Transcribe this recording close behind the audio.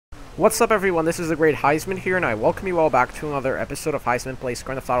What's up, everyone? This is the great Heisman here, and I welcome you all back to another episode of Heisman Plays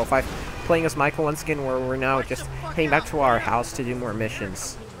Grand Theft Auto 5, playing as Michael once again, where we're now just heading back to our house to do more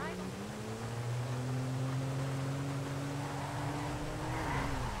missions.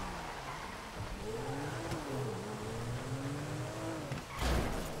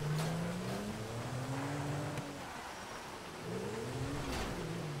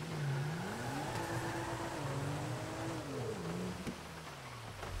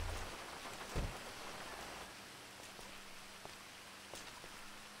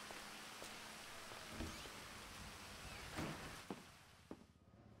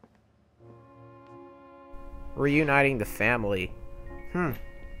 Reuniting the family. Does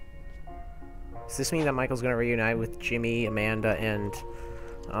this mean that Michael's gonna reunite with Jimmy, Amanda, and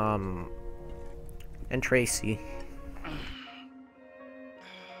Tracey?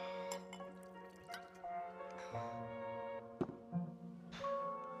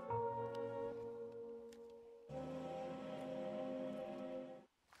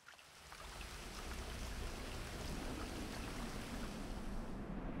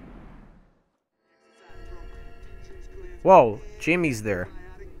 Whoa, Jimmy's there.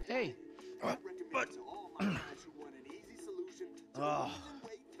 Hey. But. Oh.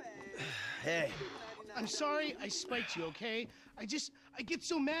 Hey. I'm sorry I spiked you, okay? I get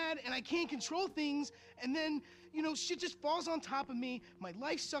so mad and I can't control things, and then, you know, shit just falls on top of me. My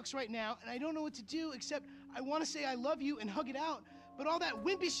life sucks right now, and I don't know what to do except I want to say I love you and hug it out, but all that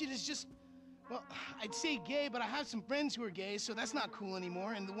wimpy shit is just, well, I'd say gay, but I have some friends who are gay, so that's not cool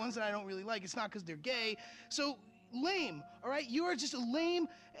anymore, and the ones that I don't really like, it's not because they're gay, so lame, all right? You are just a lame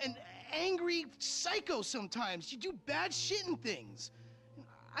and angry psycho sometimes. You do bad shit and things.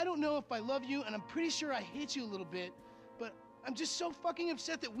 I don't know if I love you, and I'm pretty sure I hate you a little bit, but I'm just so fucking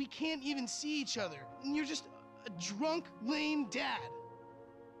upset that we can't even see each other, and you're just a drunk, lame dad.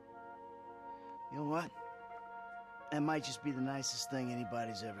 You know what? That might just be the nicest thing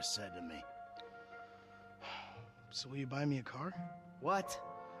anybody's ever said to me. So will you buy me a car? What?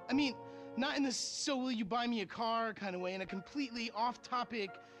 I mean, not in the "so will you buy me a car" kind of way, in a completely off-topic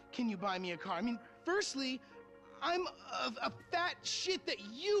 "can you buy me a car." I mean, firstly, I'm a fat shit that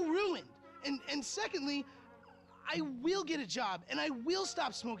you ruined. And secondly, I will get a job, and I will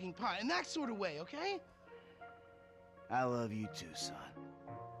stop smoking pot, in that sort of way, okay? I love you too, son.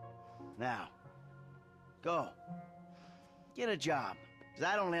 Now, go. Get a job, because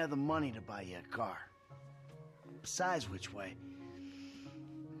I don't have the money to buy you a car. Besides which way,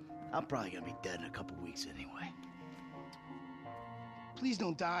 I'm probably gonna be dead in a couple weeks anyway. Please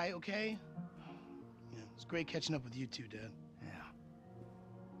don't die, okay? Yeah, it's great catching up with you two, Dad.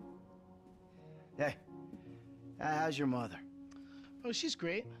 Yeah. Hey, how's your mother? Oh, she's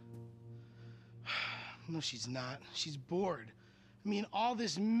great. No, she's not. She's bored. I mean, all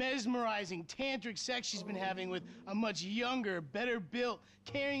this mesmerizing tantric sex she's been having with a much younger, better built,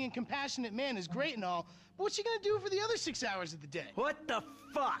 caring and compassionate man is great and all, but what's she gonna do for the other 6 hours of the day? What the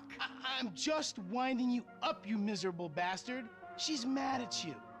fuck? I'm just winding you up, you miserable bastard. She's mad at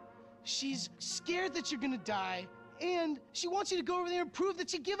you. She's scared that you're gonna die, and she wants you to go over there and prove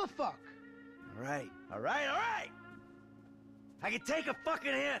that you give a fuck. All right. I can take a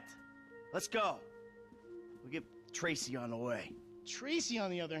fucking hint. Let's go. We'll get Tracey on the way. Tracey,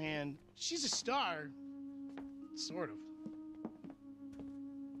 on the other hand, she's a star. Sort of.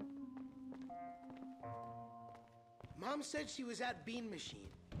 Mom said she was at Bean Machine.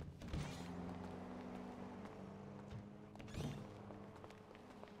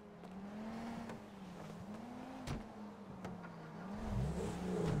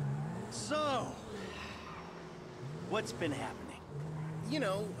 So, what's been happening? You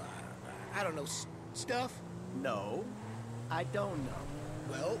know, I don't know, stuff? No, I don't know.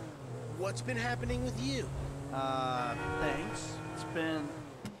 Well, what's been happening with you? Thanks.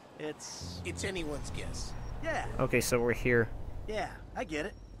 It's anyone's guess. Yeah. Okay, so we're here. Yeah, I get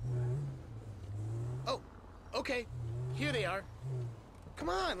it. Oh, okay. Here they are. Come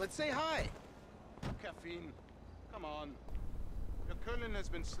on, let's say hi. Caffeine. Come on. Your colon has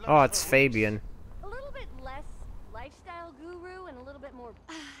been sluggish Oh, it's for Fabian. weeks. A little bit less lifestyle guru and a little bit more.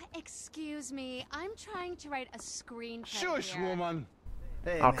 Excuse me, I'm trying to write a screenplay. Shush, here. woman.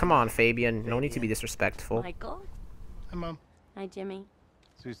 Hey, Oh, man. come on, Fabian. No need to be disrespectful. Michael. Hi, Mom. Hi, Jimmy.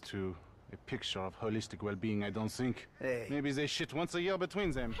 This is true. A picture of holistic well-being, I don't think. Hey. Maybe they shit once a year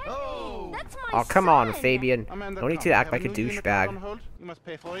between them. Oh! That's my Oh, come on, son. Fabian. Amanda, No need come. to I act have like a new unit on douchebag. hold. You must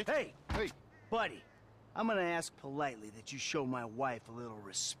pay for it. Hey, Hey. buddy. I'm gonna ask politely that you show my wife a little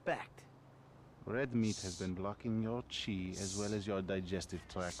respect. Red meat has been blocking your chi as well as your digestive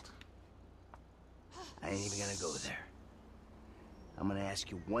tract. I ain't even gonna go there. I'm gonna ask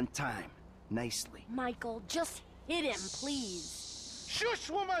you one time, nicely. Michael, just hit him, please.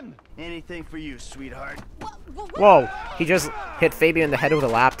 Shush, woman! Anything for you, sweetheart. Whoa, he just hit Fabian in the head with a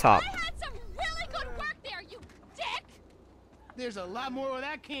laptop. I had some really good work there, you dick! There's a lot more where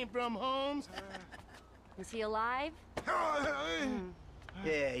that came from, Holmes. Is he alive?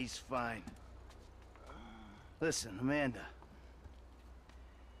 Yeah, he's fine. Listen, Amanda.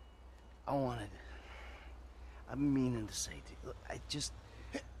 I've been meaning to say to you, look,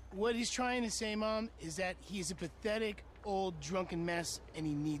 What he's trying to say, Mom, is that he's a pathetic, old, drunken mess, and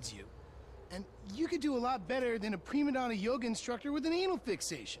he needs you. And you could do a lot better than a prima donna yoga instructor with an anal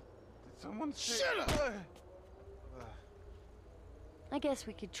fixation. Did someone say... Shut up! I guess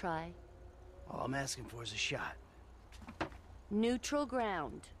we could try. all I'm asking for is a shot. Neutral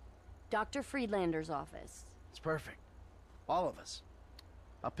ground. Dr. Friedlander's office. It's perfect. All of us.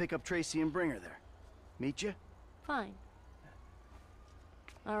 I'll pick up Tracey and bring her there. Meet you? Fine.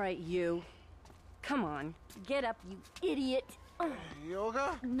 All right, you. Come on. Get up, you idiot.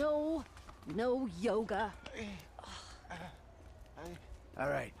 Yoga? No yoga. All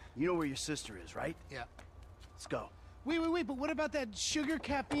right. You know where your sister is, right? Yeah. Let's go. Wait, but what about that sugar,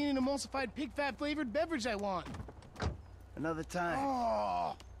 caffeine, and emulsified pig fat flavored beverage I want? Another time.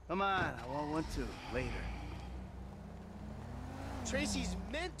 Oh, Come on, I want one too. Later. Tracy's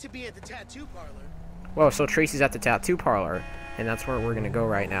meant to be at the tattoo parlor. Whoa, so Tracy's at the tattoo parlor, and that's where we're gonna go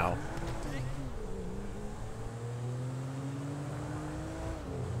right now.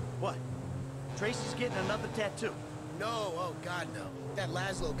 What? Tracy's getting another tattoo. No, oh God, no. That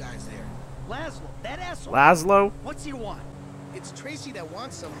Laszlo guy's there. Laszlo, that asshole. Laszlo? What's he want? It's Tracy that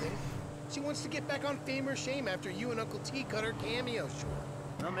wants something. She wants to get back on Fame or Shame after you and Uncle T cut her cameo short.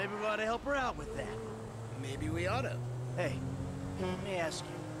 Well, maybe we ought to help her out with that. Maybe we oughta. Hey, let me ask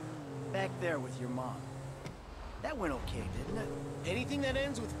you. Back there with your mom. That went okay, didn't it? Anything that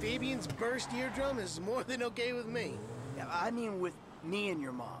ends with Fabian's burst eardrum is more than okay with me. Yeah, I mean with me and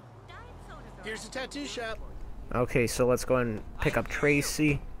your mom. Here's the tattoo shop. Okay, so let's go and pick up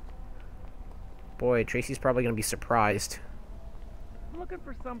Tracy. Boy, Tracy's probably gonna be surprised. I'm looking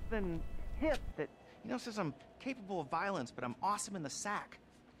for something hip that, says I'm capable of violence, but I'm awesome in the sack.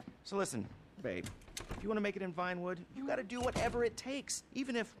 So listen, babe, if you want to make it in Vinewood, you got to do whatever it takes.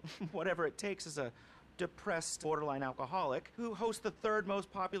 Even if whatever it takes is a depressed, borderline alcoholic who hosts the third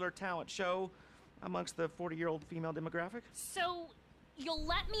most popular talent show amongst the 40-year-old female demographic. So, you'll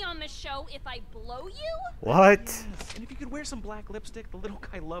let me on the show if I blow you? What? And if you could wear some black lipstick, the little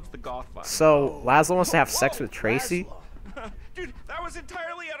guy loves the goth vibe. So, Laszlo wants to have sex with Tracy? Laszlo. Dude, that was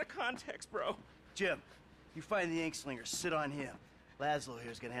entirely out of context, bro. Jim, you find the ink slinger, sit on him. Laszlo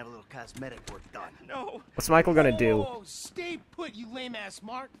here's gonna have a little cosmetic work done. No. What's Michael gonna do? Oh, stay put, you lame-ass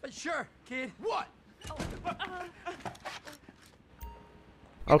Mark. Sure, kid. What?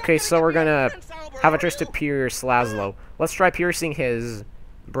 Okay, so we're gonna have a tryst to pierce Laszlo. Let's try piercing his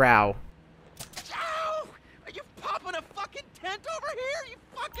brow. Ow! Are you popping a fucking tent over here, you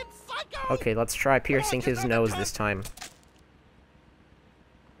fucking psycho? Okay, let's try piercing his nose this time.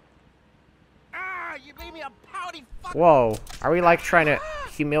 Ah, you made me a pouty fuck. Whoa, are we like trying to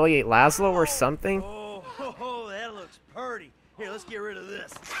humiliate Laszlo or something? Oh, that looks purty. Here, let's get rid of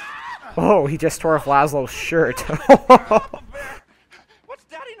this. Oh, he just tore off Laszlo's shirt. What's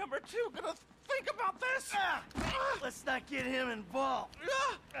Daddy number 2 gonna think about this? Let's not get him involved.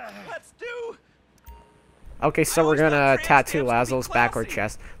 Let's do. Okay, so we're gonna tattoo Laszlo's back or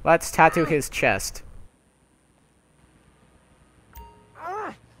chest. Let's tattoo his chest.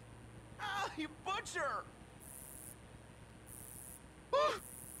 You butcher.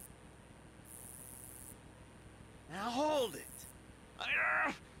 Now hold it.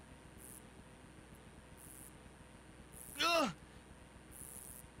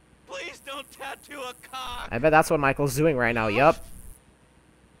 Please don't tattoo a cock. I bet that's what Michael's doing right now, yup.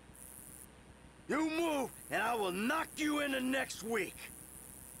 You move, and I will knock you into next week.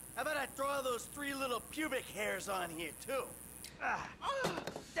 How about I draw those 3 little pubic hairs on here, too?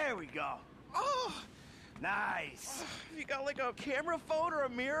 There we go. Oh, Nice. you got like a camera phone or a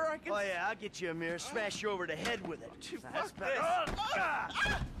mirror I can. Oh, yeah, I'll get you a mirror, smash you over the head with it. Fuck better.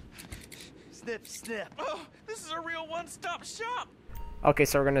 this. Snip, snip. Oh, this is a real one-stop shop. Okay,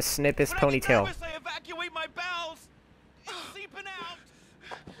 so we're gonna snip his When I get ponytail. nervous, I evacuate my bowels. It's seeping out.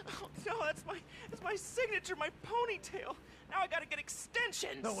 Oh, no, that's my signature, my ponytail. Now I gotta get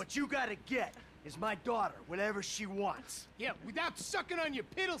extensions. No, what you gotta get is my daughter, whatever she wants. Yeah, without sucking on your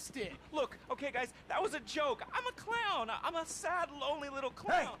piddle stick. Look, okay, guys, that was a joke. I'm a clown. I'm a sad, lonely little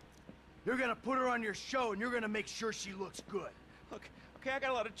clown. Hey, you're gonna put her on your show, and you're gonna make sure she looks good. Look, okay, I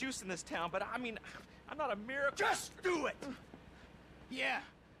got a lot of juice in this town, but I mean, I'm not a miracle. Just do it! Yeah.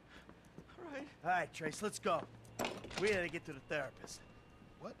 All right, Trace, let's go. We gotta get to the therapist.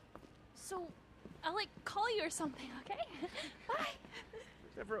 What? So, I'll like call you or something, okay? Bye.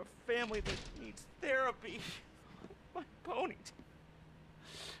 There's ever a family that needs therapy. My ponytail.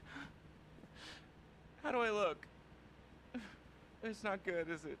 How do I look? It's not good,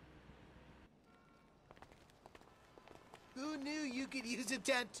 is it? Who knew you could use a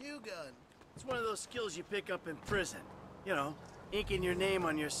tattoo gun? It's one of those skills you pick up in prison. You know, inking your name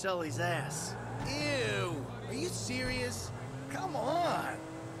on your cellie's ass. Ew! Are you serious? Come on!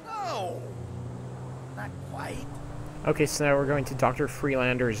 No! Not quite. Okay, so now we're going to Dr.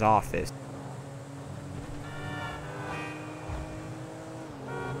 Freelander's office.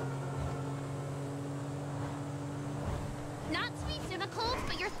 Not to be difficult,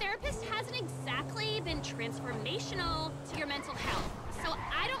 but your therapist hasn't exactly been transformational to your mental health. So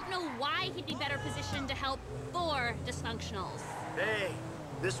I don't know why he'd be better positioned to help 4 dysfunctionals. Hey,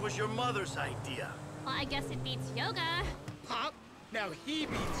 this was your mother's idea. Well, I guess it beats yoga. Pop? Now he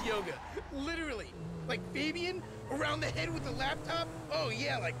beats yoga. Literally. Like Fabian? Around the head with the laptop? Oh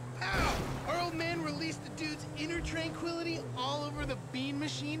yeah, like pow! Our old man released the dude's inner tranquility all over the bean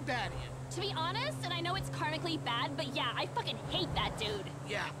machine patio. To be honest, and I know it's karmically bad, but yeah, I fucking hate that dude.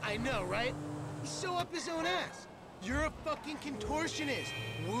 Yeah, I know, right? He's so up his own ass. You're a fucking contortionist.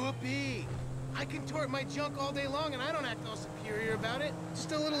 Whoopee. I contort my junk all day long and I don't act all superior about it.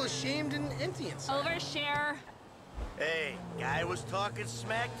 Just a little ashamed and empty inside. Overshare. Hey, guy was talking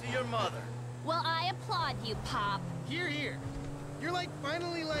smack to your mother. Well, I applaud you, Pop. Here, here. You're like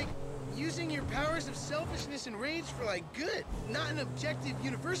finally like using your powers of selfishness and rage for like good. Not an objective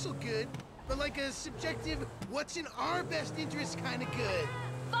universal good, but like a subjective what's in our best interest kind of good.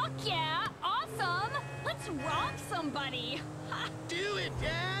 Fuck yeah, awesome. Let's rob somebody. Ha. Do it,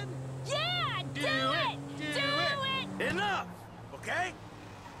 Dad! Yeah, do it. Do it. Enough, okay?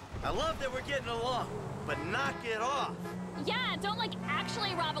 I love that we're getting along, but knock it off. Yeah, don't like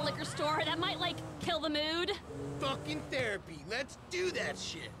actually rob a liquor store. That might like kill the mood. Fucking therapy. Let's do that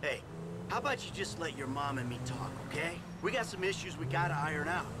shit. Hey, how about you just let your mom and me talk, okay? We got some issues we gotta iron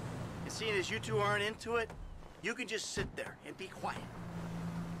out. And seeing as you two aren't into it, you can just sit there and be quiet.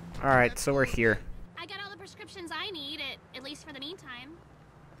 Alright, so we're here. I got all the prescriptions I need, at least for the meantime.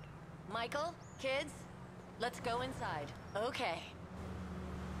 Michael, kids, let's go inside. Okay.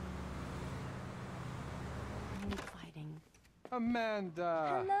 Fighting.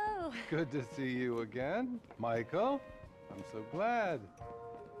 Amanda! Hello. Good to see you again. Michael, I'm so glad.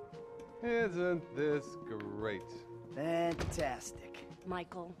 Isn't this great? Fantastic.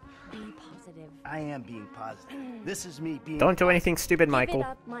 Michael, be positive. I am being positive. This is me being... Don't do anything stupid, Keep Michael. it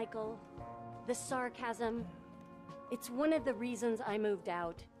up, Michael. The sarcasm, it's one of the reasons I moved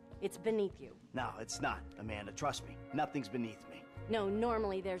out. It's beneath you. No, it's not, Amanda. Trust me. Nothing's beneath me. No,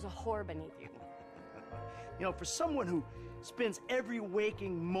 normally there's a whore beneath you. You know, for someone who spends every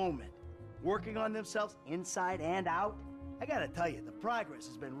waking moment working on themselves inside and out, I gotta tell you, the progress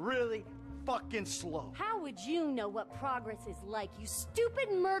has been really fucking slow. How would you know what progress is like, you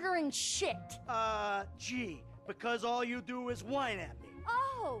stupid murdering shit? Gee, because all you do is whine at me.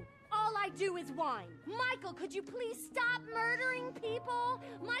 Oh, all I do is whine. Michael, could you please stop murdering people?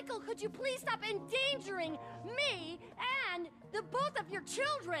 Michael, could you please stop endangering me and the both of your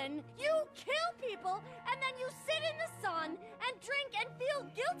children? You kill people and then you sit in the sun and drink and feel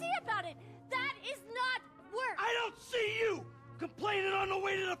guilty about it. That is not work. I don't see you complaining on the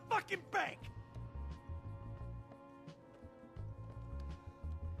way to the fucking bank.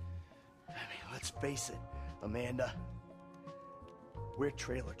 I mean, let's face it, Amanda. We're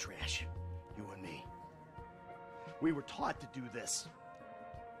trailer trash, you and me. We were taught to do this.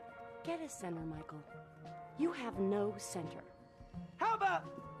 Get a center, Michael. You have no center. How about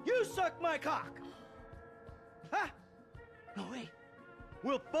you suck my cock? Huh? No, wait.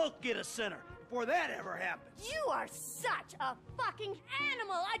 We'll both get a center before that ever happens. You are such a fucking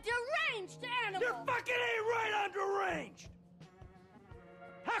animal, a deranged animal. You fucking ain't right on deranged.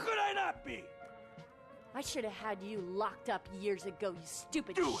 How could I not be? I should have had you locked up years ago, you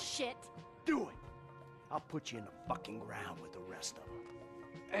stupid Do it. shit. Do it. I'll put you in the fucking ground with the rest of them.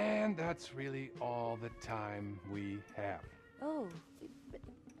 And that's really all the time we have. Oh, but...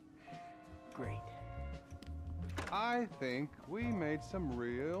 Great. I think we made some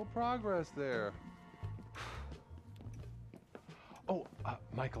real progress there. Oh,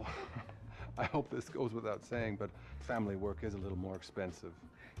 Michael, I hope this goes without saying, but family work is a little more expensive.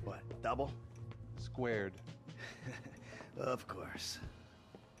 What, double? Squared. Of course.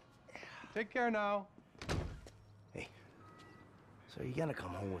 Take care now. Hey, so you gonna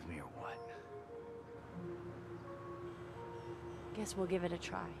come home with me or what? Guess we'll give it a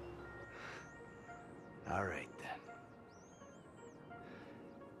try. All right, then.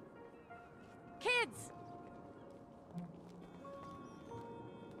 Kids!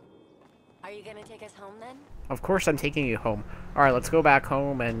 Are you gonna take us home then? Of course I'm taking you home. Alright, let's go back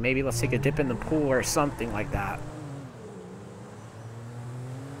home and maybe let's take a dip in the pool or something like that.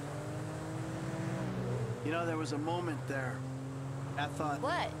 You know, there was a moment there. I thought,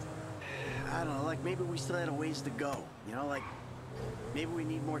 What? I don't know, like maybe we still had a ways to go. You know, like maybe we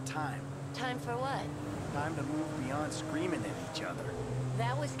need more time. Time for what? Time to move beyond screaming at each other.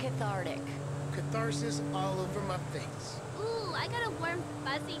 That was cathartic. Catharsis all over my face. Ooh, I got a warm,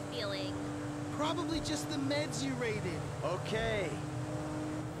 fuzzy feeling. Probably just the meds you raided. Okay.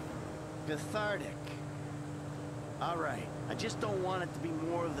 Cathartic. All right. I just don't want it to be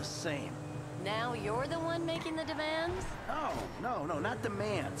more of the same. Now you're the one making the demands? No, not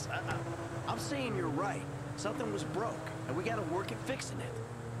demands. I'm saying you're right. Something was broke, and we gotta work at fixing it.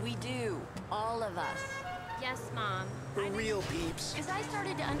 We do. All of us. Yes, Mom. For real, peeps. Because I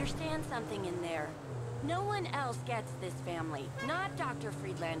started to understand something in there. No one else gets this family. Not Dr.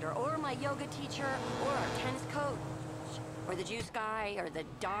 Friedlander, or my yoga teacher, or our tennis coach, or the juice guy, or the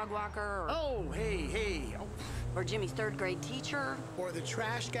dog walker, or, Oh, hey. Oh. or Jimmy's third grade teacher. Or the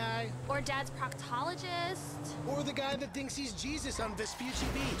trash guy. Or Dad's proctologist. Or the guy that thinks he's Jesus on Vespucci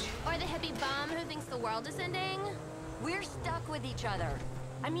Beach. Or the hippie bum who thinks the world is ending. We're stuck with each other.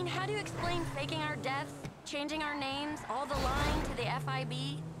 I mean, how do you explain faking our deaths, changing our names, all the lying to the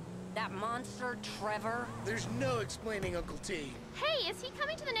FIB? That monster, Trevor? There's no explaining Uncle T. Hey, is he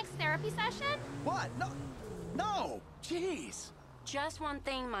coming to the next therapy session? What? No! Jeez! Just one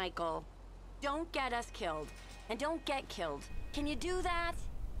thing, Michael. Don't get us killed. And don't get killed. Can you do that?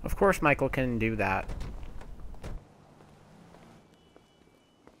 Of course Michael can do that.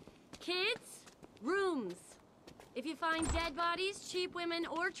 Kids, rooms. If you find dead bodies, cheap women,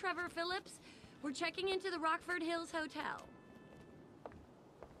 or Trevor Phillips, we're checking into the Rockford Hills Hotel.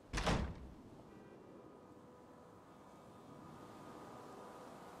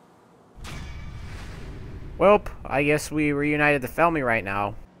 Welp, I guess we reunited the family right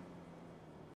now.